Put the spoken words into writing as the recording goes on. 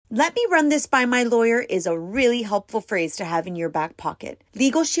Let me run this by my lawyer is a really helpful phrase to have in your back pocket.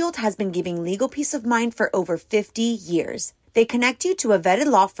 Legal Shield has been giving legal peace of mind for over 50 years. They connect you to a vetted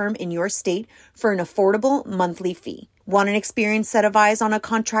law firm in your state for an affordable monthly fee. Want an experienced set of eyes on a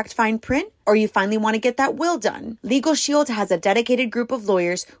contract fine print? Or you finally want to get that will done? Legal Shield has a dedicated group of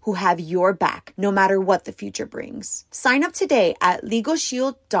lawyers who have your back, no matter what the future brings. Sign up today at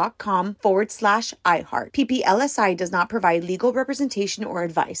LegalShield.com/iHeart. PPLSI does not provide legal representation or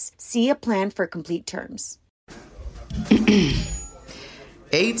advice. See a plan for complete terms.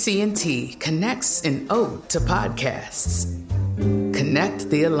 AT&T connects an ode to podcasts. Connect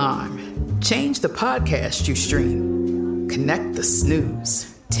the alarm. Change the podcast you stream. Connect the snooze.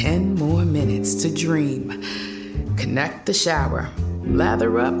 10 more minutes to dream. Connect the shower.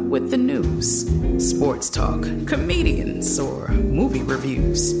 Lather up with the news. Sports talk, comedians, or movie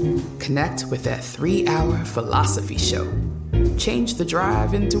reviews. Connect with that 3-hour philosophy show. Change the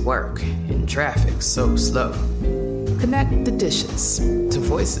drive into work in traffic so slow. Connect the dishes to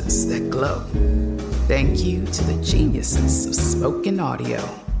voices that glow. Thank you to the geniuses of spoken audio.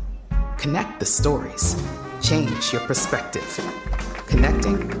 Connect the stories. Change your perspective.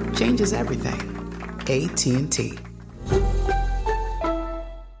 Connecting changes everything. AT&T.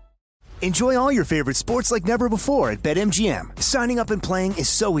 Enjoy all your favorite sports like never before at BetMGM. Signing up and playing is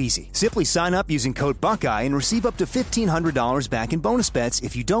so easy. Simply sign up using code Buckeye and receive up to $1,500 back in bonus bets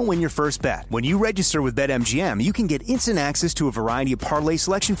if you don't win your first bet. When you register with BetMGM, you can get instant access to a variety of parlay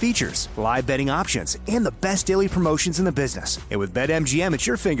selection features, live betting options, and the best daily promotions in the business. And with BetMGM at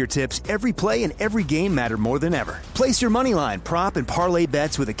your fingertips, every play and every game matter more than ever. Place your moneyline, prop, and parlay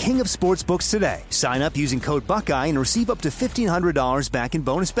bets with the king of sportsbooks today. Sign up using code Buckeye and receive up to $1,500 back in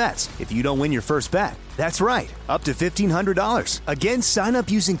bonus bets if you don't win your first bet. That's right, up to $1,500. Again, sign up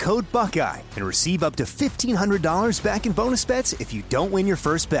using code Buckeye and receive up to $1,500 back in bonus bets if you don't win your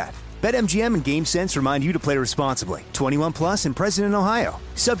first bet. BetMGM and GameSense remind you to play responsibly. 21 plus and present in Ohio.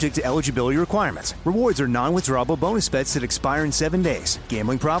 Subject to eligibility requirements. Rewards are non-withdrawable bonus bets that expire in 7 days.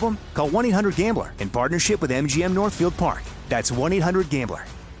 Gambling problem? Call 1-800-GAMBLER in partnership with MGM Northfield Park. That's 1-800-GAMBLER.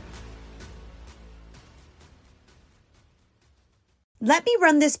 Let me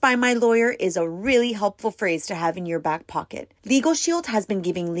run this by my lawyer is a really helpful phrase to have in your back pocket. Legal Shield has been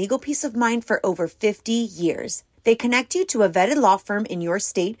giving legal peace of mind for over 50 years. They connect you to a vetted law firm in your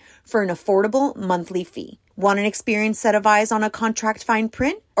state for an affordable monthly fee. Want an experienced set of eyes on a contract fine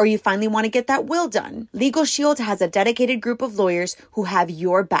print? Or you finally want to get that will done? Legal Shield has a dedicated group of lawyers who have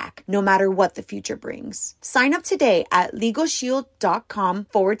your back, no matter what the future brings. Sign up today at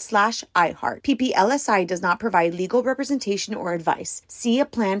LegalShield.com/iHeart. PPLSI does not provide legal representation or advice. See a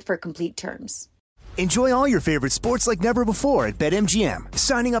plan for complete terms. Enjoy all your favorite sports like never before at BetMGM.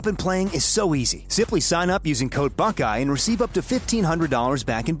 Signing up and playing is so easy. Simply sign up using code Buckeye and receive up to $1,500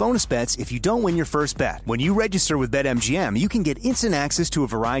 back in bonus bets if you don't win your first bet. When you register with BetMGM, you can get instant access to a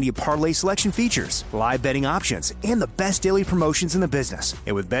variety of parlay selection features, live betting options, and the best daily promotions in the business.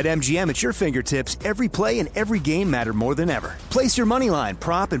 And with BetMGM at your fingertips, every play and every game matter more than ever. Place your moneyline,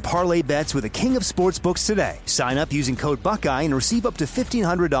 prop, and parlay bets with the king of sportsbooks today. Sign up using code Buckeye and receive up to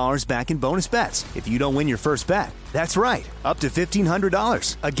 $1,500 back in bonus bets if you don't win your first bet. That's right, up to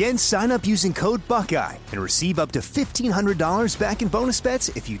 $1,500. Again, sign up using code Buckeye and receive up to $1,500 back in bonus bets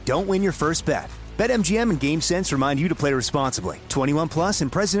if you don't win your first bet. BetMGM and GameSense remind you to play responsibly. 21 plus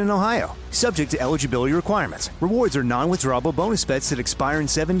and present in Ohio. Subject to eligibility requirements. Rewards are non-withdrawable bonus bets that expire in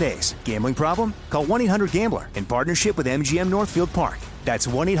 7 days. Gambling problem? Call 1-800-GAMBLER in partnership with MGM Northfield Park. That's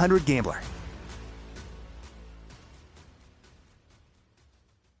 1-800-GAMBLER.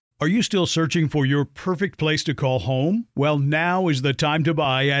 Are you still searching for your perfect place to call home? Well, now is the time to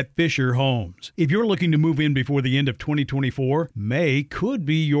buy at Fisher Homes. If you're looking to move in before the end of 2024, May could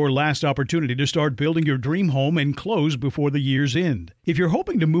be your last opportunity to start building your dream home and close before the year's end. If you're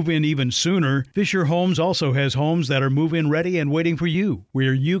hoping to move in even sooner, Fisher Homes also has homes that are move-in ready and waiting for you,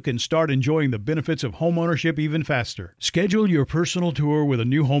 where you can start enjoying the benefits of homeownership even faster. Schedule your personal tour with a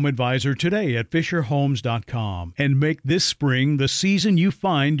new home advisor today at FisherHomes.com and make this spring the season you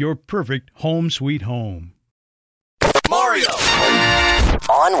find your perfect home sweet home. Mario!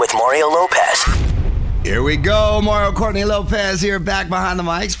 On with Mario Lopez. Here we go. Mario Courtney Lopez here, back behind the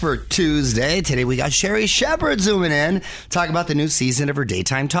mics for Tuesday. Today we got Sherri Shephard zooming in, talking about the new season of her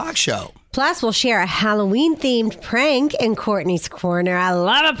daytime talk show. Plus, we'll share a Halloween-themed prank in Courtney's Corner. I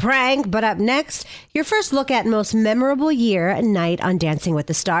love a prank. But up next, your first look at most memorable year and night on Dancing with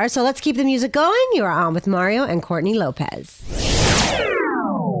the Stars. So let's keep the music going. You are on with Mario and Courtney Lopez.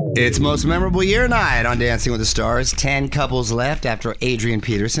 It's most memorable year night on Dancing with the Stars. 10 couples left after Adrian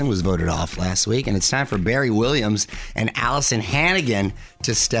Peterson was voted off last week, and it's time for Barry Williams and Allison Hannigan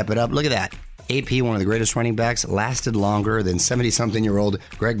to step it up. Look at that. AP, one of the greatest running backs, lasted longer than 70-something-year-old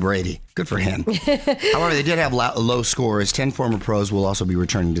Greg Brady. Good for him. However, they did have low scores. 10 former pros will also be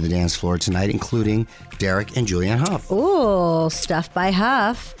returning to the dance floor tonight, including Derek and Julianne Hough. Ooh, Stuff by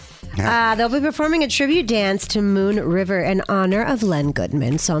Huff. They'll be performing a tribute dance to Moon River in honor of Len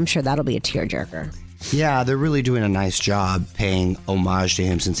Goodman, so I'm sure that'll be a tearjerker. Yeah, they're really doing a nice job paying homage to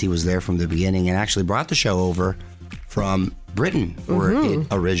him since he was there from the beginning and actually brought the show over from Britain, where it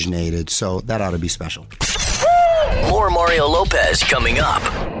originated, so that ought to be special. More Mario Lopez coming up.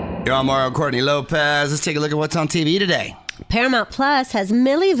 You're on Mario Courtney Lopez. Let's take a look at what's on TV today. Paramount Plus has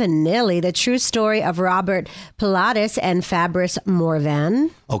Milli Vanilli, the true story of Robert Pilatus and Fabrice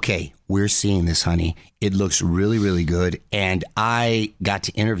Morvan. Okay, we're seeing this, honey. It looks really, really good. And I got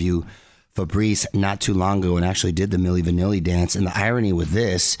to interview Fabrice not too long ago and actually did the Milli Vanilli dance. And the irony with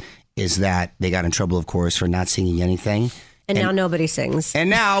this is that they got in trouble, of course, for not singing anything. And now nobody sings. And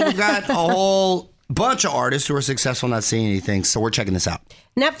now we've got a whole bunch of artists who are successful not singing anything. So we're checking this out.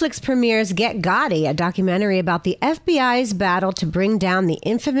 Netflix premieres Get Gotti, a documentary about the FBI's battle to bring down the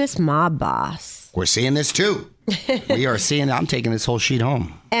infamous mob boss. We're seeing this too. We are seeing it. I'm taking this whole sheet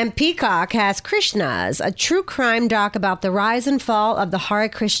home. And Peacock has Krishnas, a true crime doc about the rise and fall of the Hare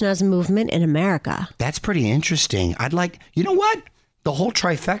Krishnas movement in America. That's pretty interesting. I'd like, you know what? The whole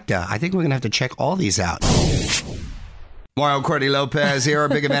trifecta. I think we're going to have to check all these out. Mario Courtney Lopez here. Our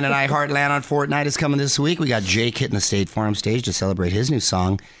big event at iHeartland on Fortnite is coming this week. We got Jake hitting the State Farm stage to celebrate his new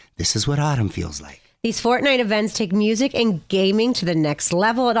song, This Is What Autumn Feels Like. These Fortnite events take music and gaming to the next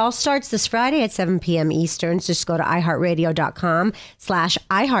level. It all starts this Friday at 7 p.m. Eastern. Just go to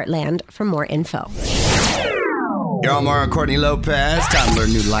iHeartRadio.com/iHeartland for more info. You're on Mario Courtney Lopez. Time to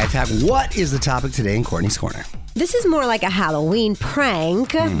learn a new life hack. What is the topic today in Courtney's Corner? This is more like a Halloween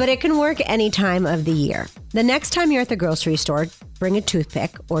prank, but it can work any time of the year. The next time you're at the grocery store, bring a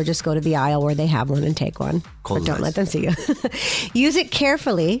toothpick or just go to the aisle where they have one and take one. But don't let them see you. Use it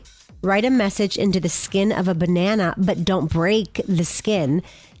carefully. Write a message into the skin of a banana, but don't break the skin.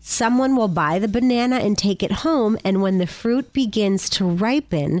 Someone will buy the banana and take it home, and when the fruit begins to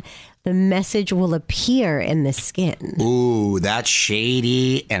ripen, the message will appear in the skin. Ooh, that's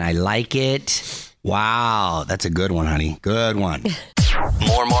shady, and I like it. Wow, that's a good one, honey. Good one.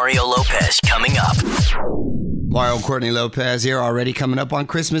 More Mario Lopez coming up. Mario Courtney Lopez here, already coming up on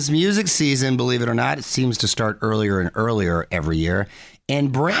Christmas music season. Believe it or not, it seems to start earlier and earlier every year.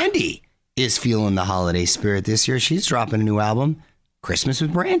 And Brandy is feeling the holiday spirit this year. She's dropping a new album, Christmas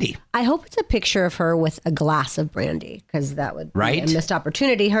with Brandy. I hope it's a picture of her with a glass of brandy, because that would be a missed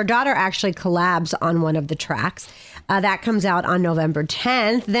opportunity. Her daughter actually collabs on one of the tracks. That comes out on November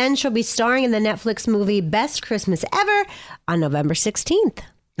 10th. Then she'll be starring in the Netflix movie Best Christmas Ever on November 16th.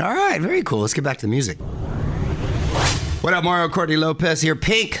 All right, very cool. Let's get back to the music. What up, Mario Courtney Lopez here.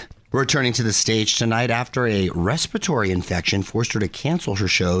 Pink returning to the stage tonight after a respiratory infection forced her to cancel her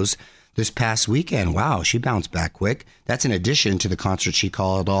shows this past weekend. Wow, she bounced back quick. That's in addition to the concert she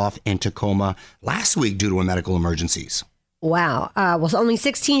called off in Tacoma last week due to a medical emergencies. Wow. Well, only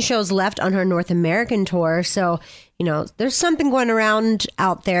 16 shows left on her North American tour. So, you know, there's something going around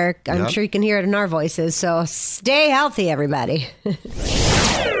out there. I'm sure you can hear it in our voices. So stay healthy, everybody.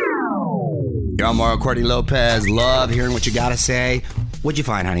 You're on Mario Courtney Lopez. Love hearing what you got to say. What'd you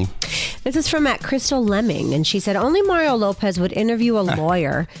find, honey? This is from Crystal Lemming. And she said, only Mario Lopez would interview a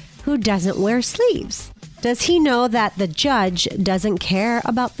lawyer who doesn't wear sleeves. Does he know that the judge doesn't care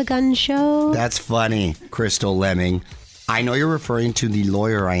about the gun show? That's funny, Crystal Lemming. I know you're referring to the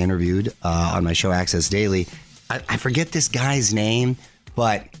lawyer I interviewed on my show Access Daily. I forget this guy's name,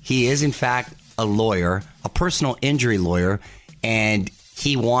 but he is in fact a lawyer, a personal injury lawyer, and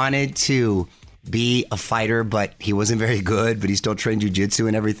he wanted to be a fighter, but he wasn't very good, but he still trained jiu-jitsu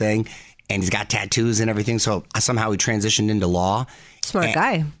and everything, and he's got tattoos and everything, so somehow he transitioned into law. Smart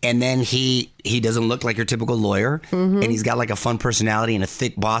guy. And then he doesn't look like your typical lawyer, and he's got like a fun personality and a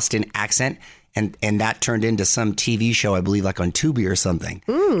thick Boston accent. And that turned into some TV show, I believe, like on Tubi or something.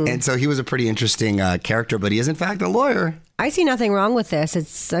 And so he was a pretty interesting character, but he is, in fact, a lawyer. I see nothing wrong with this.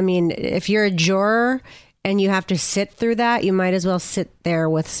 If you're a juror and you have to sit through that, you might as well sit there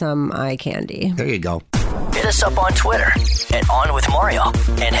with some eye candy. There you go. Hit us up on Twitter at OnWithMario.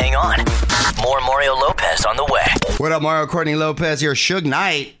 And hang on, more Mario Lopez on the way. What up, Mario Courtney Lopez here. Suge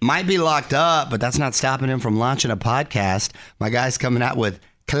Knight might be locked up, but that's not stopping him from launching a podcast. My guy's coming out with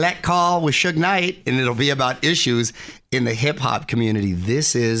Collect Call with Suge Knight, and it'll be about issues in the hip-hop community.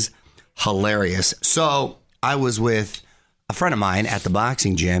 This is hilarious. So I was with a friend of mine at the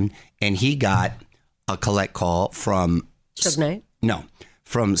boxing gym, and he got a collect call from Suge Knight? No,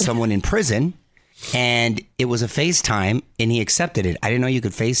 from someone in prison, and it was a FaceTime, and he accepted it. I didn't know you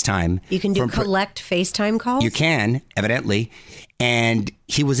could FaceTime. You can do collect FaceTime calls? You can, evidently. And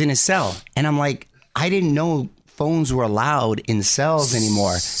he was in his cell, and I'm like, I didn't know phones were allowed in cells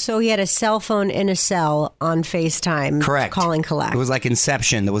anymore. So he had a cell phone in a cell on FaceTime. Correct. Calling collect. It was like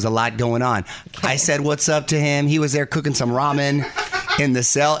Inception. There was a lot going on. Okay. I said, what's up to him? He was there cooking some ramen in the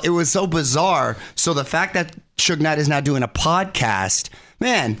cell. It was so bizarre. So the fact that Suge Knight is now doing a podcast,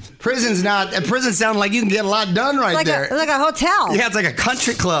 man, prison sounds like you can get a lot done there. It's like a hotel. Yeah, it's like a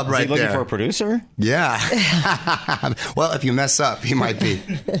country club right there. Is he looking for a producer? Yeah. Well, if you mess up, he might be.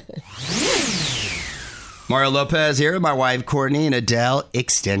 Mario Lopez here with my wife, Courtney, and Adele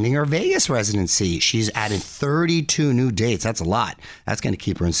extending her Vegas residency. She's added 32 new dates. That's a lot. That's going to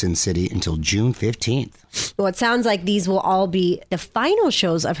keep her in Sin City until June 15th. Well, it sounds like these will all be the final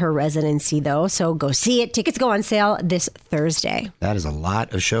shows of her residency, though. So go see it. Tickets go on sale this Thursday. That is a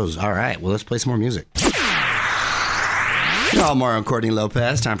lot of shows. All right. Well, let's play some more music. Hello, Mario and Courtney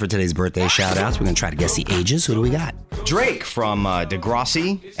Lopez. Time for today's birthday shout-outs. We're going to try to guess the ages. Who do we got? Drake from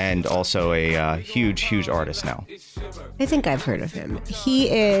Degrassi, and also a huge artist now. I think I've heard of him.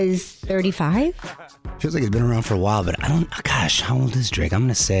 He is 35? Feels like he's been around for a while, but I don't... Gosh, how old is Drake? I'm going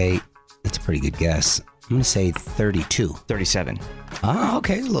to say... That's a pretty good guess. I'm going to say 32. 37. Oh,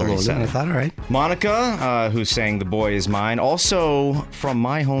 okay. A little older than I thought. All right. Monica, who sang The Boy Is Mine, also from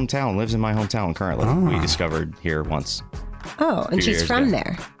my hometown, lives in my hometown currently. Oh. We discovered here once. Oh, and she's from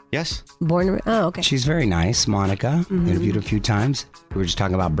there. Yes. Born. Oh, okay. She's very nice, Monica. Interviewed her a few times. We were just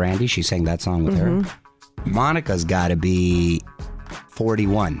talking about Brandy. She sang that song with her. Monica's got to be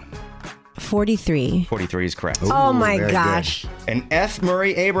 41. 43. 43 is correct. Ooh, oh, my gosh. Good. And F.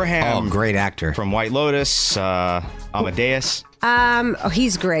 Murray Abraham. Oh, great actor. From White Lotus, Amadeus.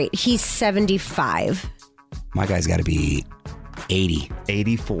 He's great. He's 75. My guy's got to be 80.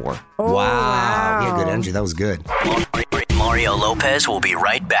 84. Oh, wow. Yeah, good energy. That was good. Mario Lopez will be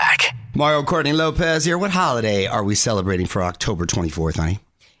right back. Mario Courtney Lopez here. What holiday are we celebrating for October 24th, honey?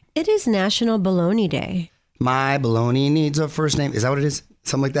 It is National Bologna Day. My bologna needs a first name. Is that what it is?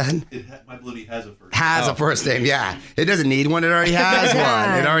 Something like that? My bologna has a first name. Has a first name, yeah. It doesn't need one. It already has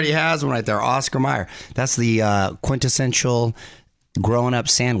one. It already has one right there. Oscar Mayer. That's the quintessential growing-up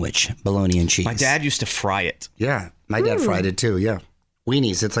sandwich, bologna and cheese. My dad used to fry it. Yeah. My dad fried it too, yeah.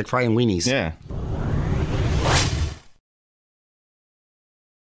 Weenies. It's like frying weenies. Yeah.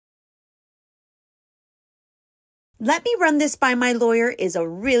 Let me run this by my lawyer is a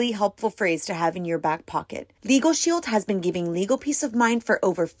really helpful phrase to have in your back pocket. Legal Shield has been giving legal peace of mind for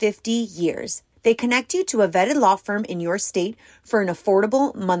over 50 years. They connect you to a vetted law firm in your state for an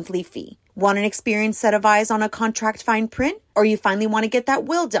affordable monthly fee. Want an experienced set of eyes on a contract fine print? Or you finally want to get that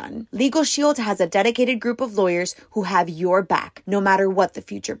will done? Legal Shield has a dedicated group of lawyers who have your back, no matter what the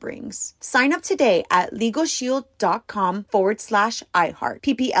future brings. Sign up today at LegalShield.com/iHeart.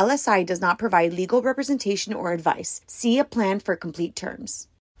 PPLSI does not provide legal representation or advice. See a plan for complete terms.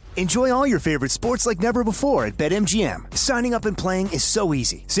 Enjoy all your favorite sports like never before at BetMGM. Signing up and playing is so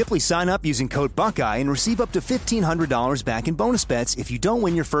easy. Simply sign up using code Buckeye and receive up to $1,500 back in bonus bets if you don't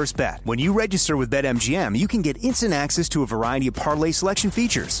win your first bet. When you register with BetMGM, you can get instant access to a variety of parlay selection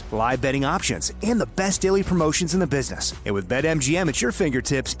features, live betting options, and the best daily promotions in the business. And with BetMGM at your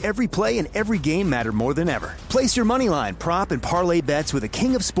fingertips, every play and every game matter more than ever. Place your moneyline, prop, and parlay bets with the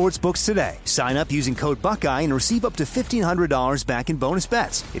king of sportsbooks today. Sign up using code Buckeye and receive up to $1,500 back in bonus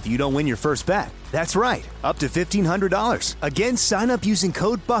bets if you don't win your first bet. That's right, up to $1,500. Again, sign up using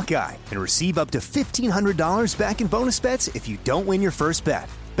code Buckeye and receive up to $1,500 back in bonus bets if you don't win your first bet.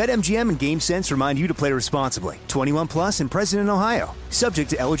 BetMGM and GameSense remind you to play responsibly. 21 plus and present in Ohio.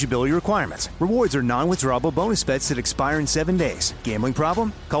 Subject to eligibility requirements. Rewards are non-withdrawable bonus bets that expire in 7 days. Gambling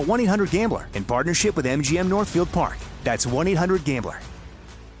problem? Call 1-800-GAMBLER in partnership with MGM Northfield Park. That's 1-800-GAMBLER.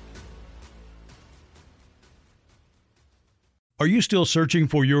 Are you still searching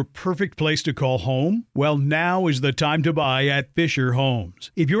for your perfect place to call home? Well, now is the time to buy at Fisher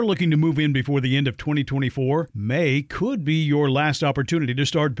Homes. If you're looking to move in before the end of 2024, May could be your last opportunity to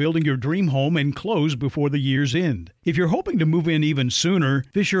start building your dream home and close before the year's end. If you're hoping to move in even sooner,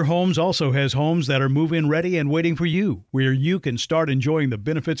 Fisher Homes also has homes that are move-in ready and waiting for you, where you can start enjoying the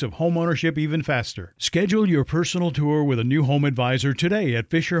benefits of homeownership even faster. Schedule your personal tour with a new home advisor today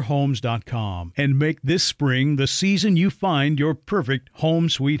at FisherHomes.com and make this spring the season you find your perfect home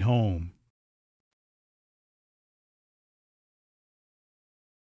sweet home.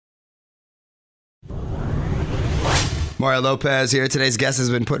 Mario Lopez here. Today's guest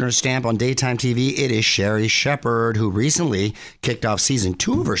has been putting her stamp on daytime TV. It is Sherri Shephard, who recently kicked off season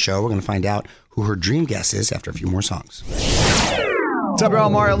 2 of her show. We're going to find out who her dream guest is after a few more songs. What's up,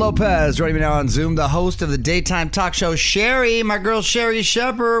 y'all? Mario Lopez joining me now on Zoom, the host of the daytime talk show, Sherri, my girl Sherri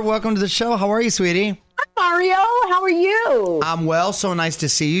Shephard. Welcome to the show. How are you, sweetie? Hi, Mario. How are you? I'm well. So nice to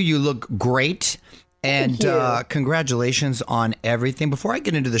see you. You look great. And congratulations on everything. Before I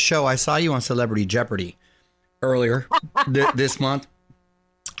get into the show, I saw you on Celebrity Jeopardy earlier this month.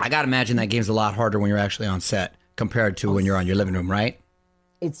 I got to imagine that game's a lot harder when you're actually on set compared to when you're on your living room, right?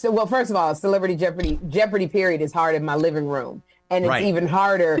 Well, first of all, Celebrity Jeopardy period is hard in my living room. And it's even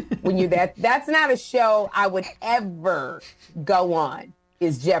harder when you that's not a show I would ever go on,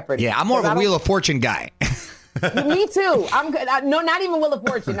 is Jeopardy. Yeah, I'm more of a Wheel of Fortune guy. Me too. I'm good. No, not even Wheel of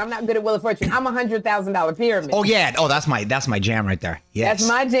Fortune. I'm not good at Wheel of Fortune. I'm $100,000 pyramid. Oh yeah. Oh, that's my jam right there. Yes. That's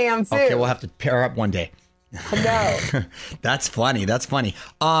my jam too. Okay, we'll have to pair up one day. No. That's funny.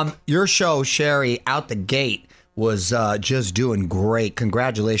 Your show, Sherri, out the gate was just doing great.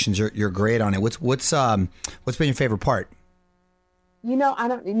 Congratulations. You're great on it. What's been your favorite part? You know,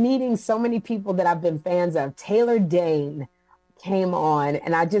 meeting so many people that I've been fans of. Taylor Dane came on,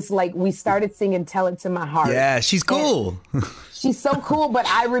 and I just we started singing Tell It to My Heart. Yeah, she's cool. She's so cool, but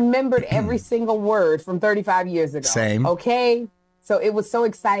I remembered every single word from 35 years ago. Same. Okay? So it was so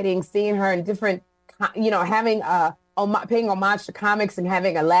exciting seeing her in different, having paying homage to comics and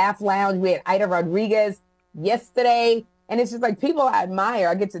having a laugh lounge. We had Ida Rodriguez yesterday, and it's just people I admire,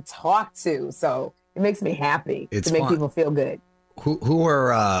 I get to talk to. So it makes me happy to make people feel good. Who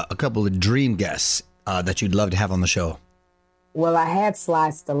are a couple of dream guests that you'd love to have on the show? Well, I had Sly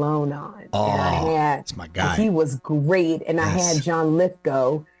Stallone on. Oh, and that's my guy. He was great. And I had John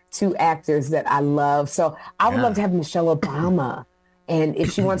Lithgow, 2 actors that I love. So I would love to have Michelle Obama. And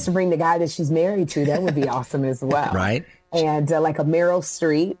if she wants to bring the guy that she's married to, that would be awesome as well. Right. And a Meryl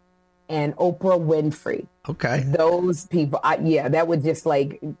Streep and Oprah Winfrey. Okay. Those people, that would just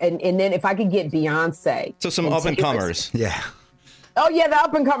and then if I could get Beyonce. So some up-and-comers. Yeah. Oh, yeah, the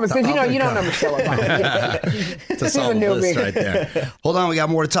up-and-comers, because, you don't know Michelle Obama. It's a solid list right there. Hold on, we got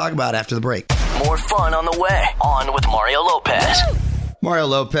more to talk about after the break. More fun on the way. On with Mario Lopez. Mario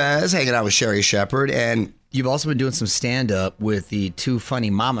Lopez hanging out with Sherri Shephard, and you've also been doing some stand-up with the Two Funny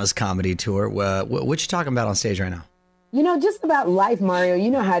Mamas comedy tour. What you talking about on stage right now? Just about life, Mario.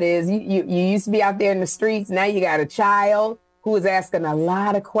 You know how it is. You used to be out there in the streets. Now you got a child who is asking a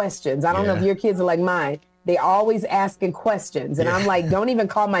lot of questions. I don't know if your kids are like mine. They always asking questions. And I'm like, don't even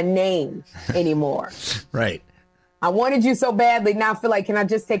call my name anymore. Right. I wanted you so badly. Now I feel like, can I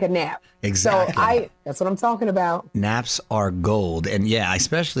just take a nap? Exactly. So that's what I'm talking about. Naps are gold. And yeah,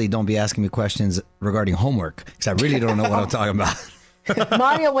 especially don't be asking me questions regarding homework, because I really don't know what I'm talking about.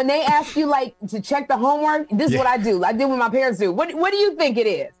 Mario, when they ask you to check the homework, this is what I do. I do what my parents do. What do you think it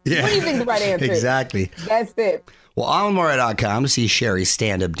is? Yeah. What do you think the right answer is? Exactly. That's it. Well, I'm on Mario.com to see Sherri's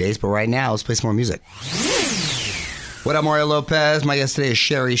stand-up dates, but right now, let's play some more music. What up, Mario Lopez? My guest today is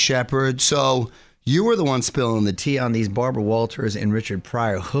Sherri Shephard. So you were the one spilling the tea on these Barbara Walters and Richard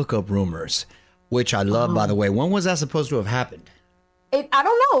Pryor hookup rumors, which I love, by the way. When was that supposed to have happened? I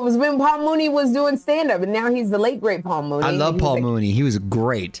don't know. It was when Paul Mooney was doing stand-up, and now he's the late, great Paul Mooney. I love Paul Mooney. He was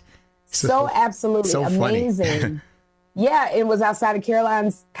great. So absolutely so amazing. Yeah, it was outside of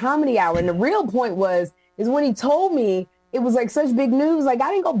Caroline's Comedy Hour. And the real point is when he told me, it was such big news. I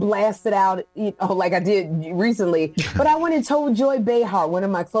didn't go blast it out, like I did recently. But I went and told Joy Behar, one of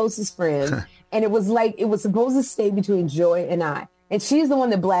my closest friends. And it was it was supposed to stay between Joy and I. And she's the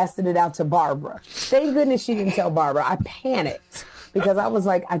one that blasted it out to Barbara. Thank goodness she didn't tell Barbara. I panicked because I was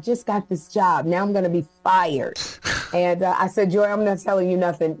like, I just got this job. Now I'm going to be fired. And I said, Joy, I'm not telling you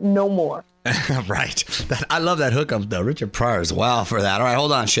nothing. No more. Right. I love that hookup, though. Richard Pryor's wow for that. All right,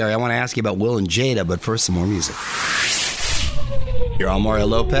 hold on, Sherri. I want to ask you about Will and Jada, but first, some more music. You're on Mario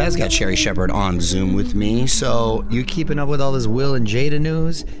Lopez. Got Sherri Shephard on Zoom with me. So you keeping up with all this Will and Jada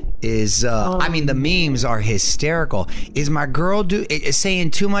news? The memes are hysterical. Is my girl saying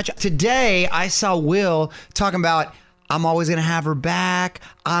too much? Today, I saw Will talking about, I'm always going to have her back.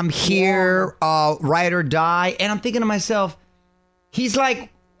 I'm here, ride or die. And I'm thinking to myself, he's like,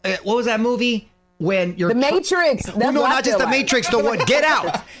 what was that movie? When you're The Matrix. No, not just The Matrix. The one. Get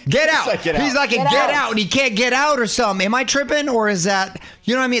out. Get out. He's like, get out. And he can't get out or something. Am I tripping? Or is that,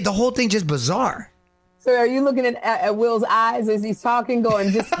 you know what I mean? The whole thing just bizarre. So are you looking at Will's eyes as he's talking, going,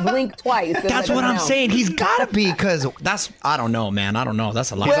 just blink twice? That's what I'm saying. He's got to be, because I don't know, man. I don't know.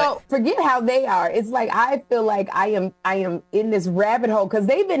 That's a lot. Well, forget how they are. It's like, I feel like I am in this rabbit hole, because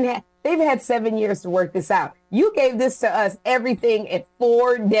they've had 7 years to work this out. You gave this to us everything in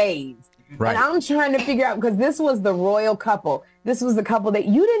 4 days. Right. And I'm trying to figure out, because this was the royal couple. This was the couple that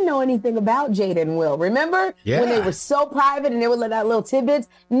you didn't know anything about, Jada and Will. Remember? Yeah. When they were so private and they would let out little tidbits.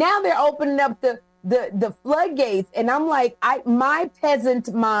 Now they're opening up the floodgates. And I'm like, my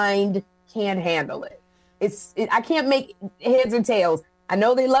peasant mind can't handle it. I can't make heads or tails. I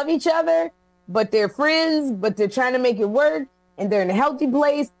know they love each other, but they're friends, but they're trying to make it work, and they're in a healthy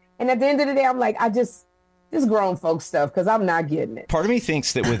place. And at the end of the day, I'm like, this grown folk stuff, because I'm not getting it. Part of me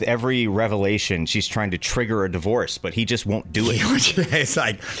thinks that with every revelation, she's trying to trigger a divorce, but he just won't do it. It's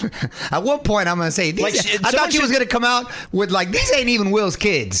like, at one point, I'm going to say, Like, I thought she was going to come out with, like, these ain't even Will's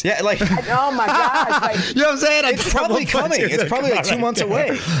kids. Yeah, like, Oh my gosh. Like, you know what I'm saying? it's probably coming. It's probably like 2 months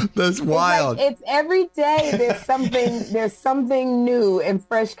away. That's wild. It's every day there's something new and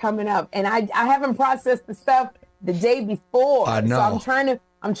fresh coming up. And I haven't processed the stuff the day before. I know. So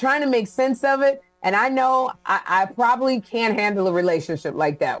I'm trying to make sense of it. And I know I probably can't handle a relationship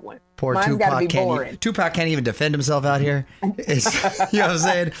like that one. Poor Mine's Tupac. got to be boring. Tupac can't even defend himself out here. You know what I'm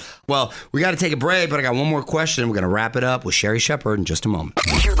saying? Well, we got to take a break, but I got one more question. We're going to wrap it up with Sherri Shepherd in just a moment.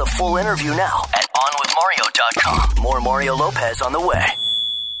 Hear the full interview now at onwithmario.com. More Mario Lopez on the way.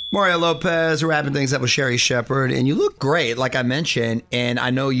 Mario Lopez, wrapping things up with Sherri Shepherd, and you look great, like I mentioned, and I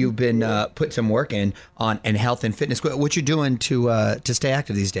know you've been putting some work in health and fitness. What you doing to stay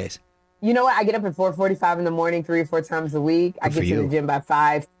active these days? You know what? I get up at 4:45 in the morning, 3 or 4 times a week. I get to the gym by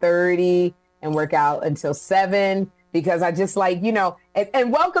 5:30 and work out until 7, because I just like,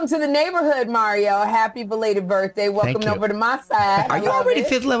 and welcome to the neighborhood, Mario. Happy belated birthday. Welcome over to my side. Are you already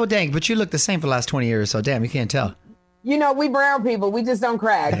fifth level? Dang, but you look the same for the last 20 years, so damn, you can't tell. We brown people, we just don't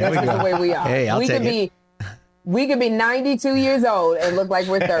crack. That's just the way we are. Hey, I'll take it. We could be 92 years old and look like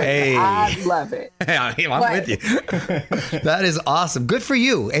we're 30. Hey. I love it. I'm with you. That is awesome. Good for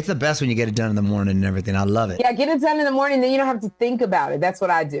you. It's the best when you get it done in the morning and everything. I love it. Yeah, get it done in the morning, then you don't have to think about it. That's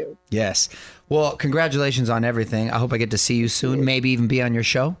what I do. Yes. Well, congratulations on everything. I hope I get to see you soon. Maybe even be on your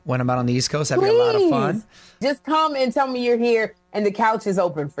show when I'm out on the East Coast. That'd be a lot of fun. Just come and tell me you're here, and the couch is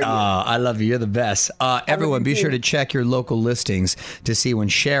open for you. I love you. You're the best. Everyone, be sure to check your local listings to see when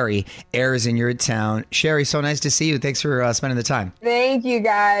Sherri airs in your town. Sherri, so nice to see you. Thanks for spending the time. Thank you,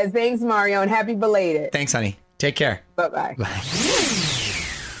 guys. Thanks, Mario, and happy belated. Thanks, honey. Take care. Bye-bye. Bye.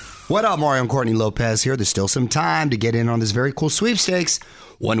 What up, Mario and Courtney Lopez here. There's still some time to get in on this very cool sweepstakes.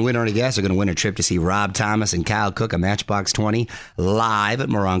 One winner and a guest are going to win a trip to see Rob Thomas and Kyle Cook on Matchbox 20 live at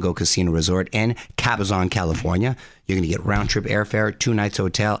Morongo Casino Resort in Cabazon, California. You're going to get round-trip airfare, 2 nights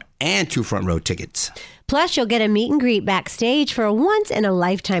hotel, and 2 front row tickets. Plus, you'll get a meet and greet backstage for a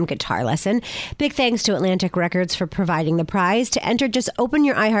once-in-a-lifetime guitar lesson. Big thanks to Atlantic Records for providing the prize. To enter, just open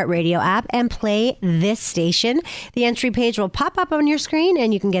your iHeartRadio app and play this station. The entry page will pop up on your screen,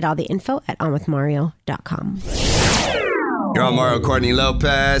 and you can get all the info at onwithmario.com. You're on Mario Courtney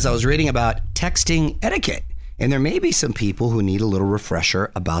Lopez. I was reading about texting etiquette, and there may be some people who need a little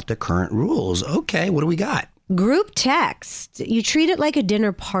refresher about the current rules. Okay, what do we got? Group text. You treat it like a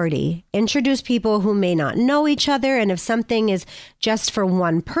dinner party. Introduce people who may not know each other, and if something is just for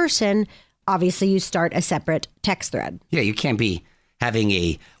one person, obviously you start a separate text thread. Yeah, you can't be having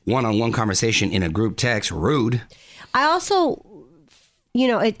a one-on-one conversation in a group text. Rude. I also...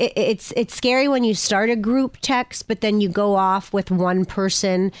 it's scary when you start a group text, but then you go off with one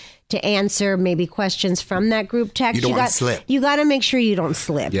person to answer maybe questions from that group text. You don't want to slip. You got to make sure you don't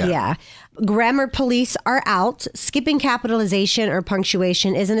slip. Yeah. Grammar police are out. Skipping capitalization or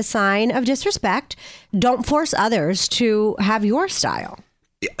punctuation isn't a sign of disrespect. Don't force others to have your style.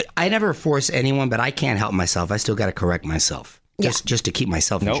 I never force anyone, but I can't help myself. I still got to correct myself just to keep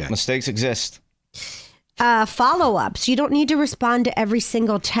myself in check. Mistakes exist. Follow-ups. You don't need to respond to every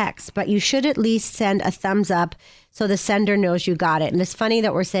single text, but you should at least send a thumbs up so the sender knows you got it. And it's funny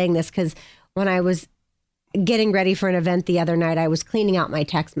that we're saying this because when I was getting ready for an event the other night, I was cleaning out my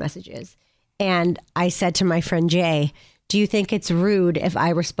text messages. And I said to my friend Jay, do you think it's rude if I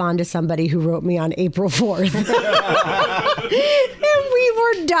respond to somebody who wrote me on April 4th? And we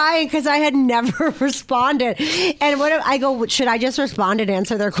were dying because I had never responded. And what if I go, should I just respond and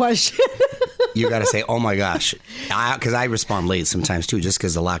answer their question? You got to say, oh my gosh. Because I respond late sometimes too, just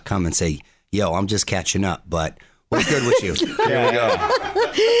because a lot come and say, yo, I'm just catching up. But what's good with you? Here we go.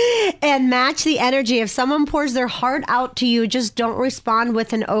 And match the energy. If someone pours their heart out to you, just don't respond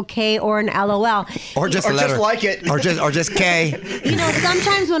with an okay or an LOL. Or just a letter. Just like it. Or just K.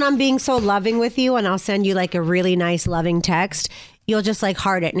 Sometimes when I'm being so loving with you and I'll send you like a really nice loving text, you'll just like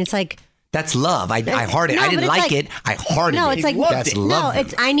heart it. And it's like, that's love. I heart it. No, I didn't like it. I hearted it. No, it's like that's love. No,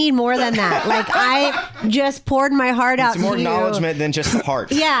 I need more than that. Like I just poured my heart out. It's more to you. acknowledgement than just the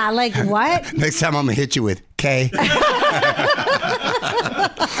heart. Yeah, like what? Next time I'm gonna hit you with K.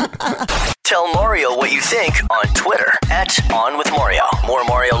 Tell Mario what you think on Twitter @OnWithMario. More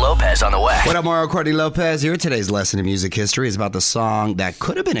Mario Lopez on the way. What up, Mario? Courtney Lopez here. Today's lesson in music history is about the song that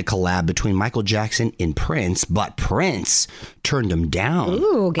could have been a collab between Michael Jackson and Prince, but Prince turned him down.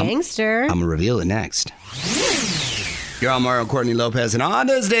 Ooh, gangster. I'm going to reveal it next. You're on Mario Courtney Lopez, and on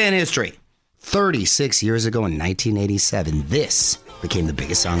this day in history, 36 years ago in 1987, this became the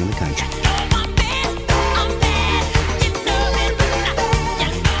biggest song in the country.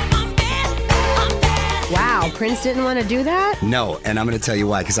 Wow, Prince didn't want to do that? No, and I'm going to tell you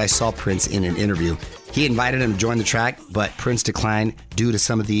why, because I saw Prince in an interview. He invited him to join the track, but Prince declined due to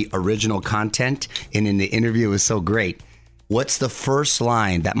some of the original content, and in the interview it was so great. What's the first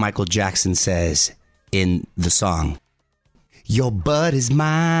line that Michael Jackson says in the song? Your butt is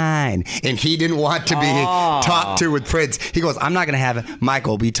mine. And he didn't want to be talked to with Prince. He goes, I'm not going to have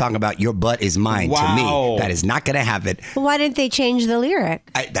Michael be talking about your butt is mine to me. That is not going to happen. Why didn't they change the lyric?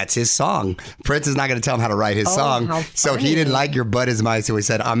 That's his song. Prince is not going to tell him how to write his song. So he didn't like your butt is mine, so he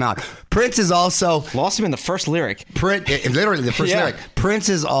said, I'm out. Prince is also... Lost him in the first lyric. Literally the first lyric. Prince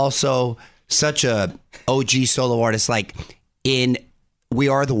is also such a OG solo artist. Like in... We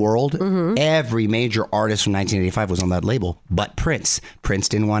Are the World. Mm-hmm. Every major artist from 1985 was on that label, but Prince. Prince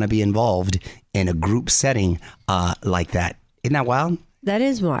didn't want to be involved in a group setting like that. Isn't that wild? That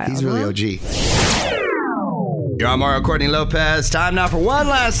is wild. He's really OG. You're on Mario Courtney Lopez. Time now for one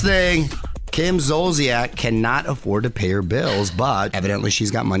last thing. Kim Zolciak cannot afford to pay her bills, but evidently she's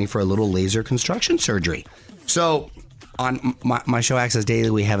got money for a little laser construction surgery. So... on my show Access Daily,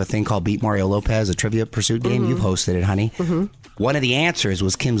 we have a thing called Beat Mario Lopez, a trivia pursuit game. You've hosted it, honey. Mm-hmm. One of the answers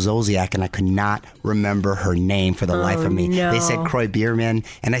was Kim Zolciak, and I could not remember her name for the life of me. No. They said Croy Bierman,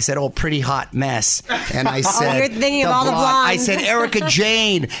 and I said, Pretty Hot Mess. And I said, you're thinking of all the blondes. I said, Erica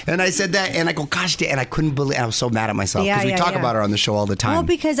Jane. And I said that, and I go, gosh, and I couldn't believe I was so mad at myself because we talk about her on the show all the time. Well,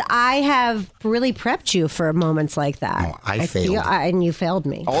 because I have really prepped you for moments like that. Oh, I failed. And you failed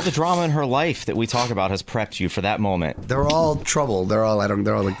me. All the drama in her life that we talk about has prepped you for that moment. They're all trouble. They're all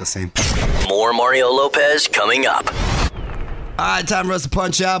like the same. More Mario Lopez coming up. All right, time for us to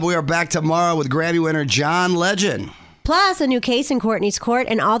punch out. We are back tomorrow with Grammy winner John Legend. Plus, a new case in Courtney's court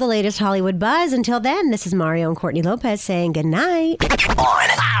and all the latest Hollywood buzz. Until then, this is Mario and Courtney Lopez saying goodnight.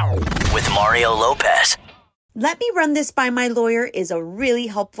 On with Mario Lopez. Let me run this by my lawyer is a really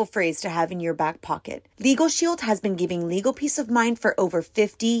helpful phrase to have in your back pocket. Legal Shield has been giving legal peace of mind for over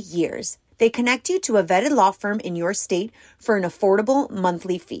 50 years. They connect you to a vetted law firm in your state for an affordable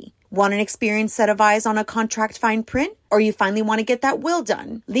monthly fee. Want an experienced set of eyes on a contract fine print? Or you finally want to get that will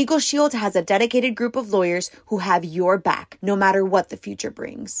done? Legal Shield has a dedicated group of lawyers who have your back, no matter what the future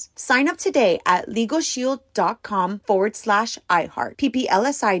brings. Sign up today at LegalShield.com/iHeart.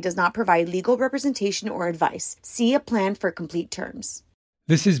 PPLSI does not provide legal representation or advice. See a plan for complete terms.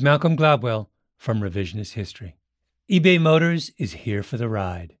 This is Malcolm Gladwell from Revisionist History. eBay Motors is here for the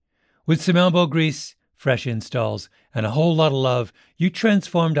ride. With some elbow grease, fresh installs, and a whole lot of love, you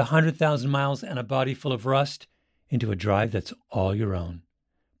transformed 100,000 miles and a body full of rust into a drive that's all your own.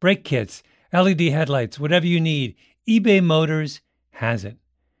 Brake kits, LED headlights, whatever you need, eBay Motors has it.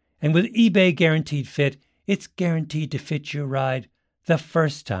 And with eBay Guaranteed Fit, it's guaranteed to fit your ride the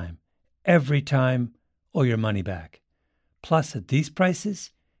first time, every time, or your money back. Plus, at these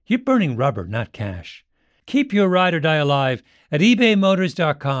prices, you're burning rubber, not cash. Keep your ride or die alive at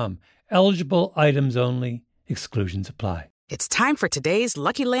ebaymotors.com. Eligible items only. Exclusions apply. It's time for today's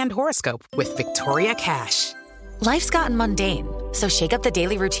Lucky Land horoscope with Victoria Cash. Life's gotten mundane, so shake up the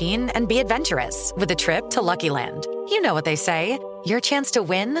daily routine and be adventurous with a trip to Lucky Land. You know what they say, your chance to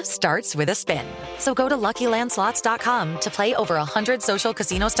win starts with a spin. So go to LuckyLandSlots.com to play over 100 social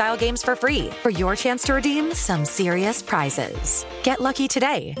casino-style games for free for your chance to redeem some serious prizes. Get lucky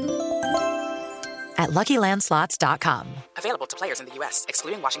today at LuckyLandSlots.com. Available to players in the U.S.,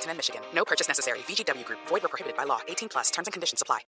 excluding Washington and Michigan. No purchase necessary. VGW Group. Void where prohibited by law. 18+. Terms and conditions apply.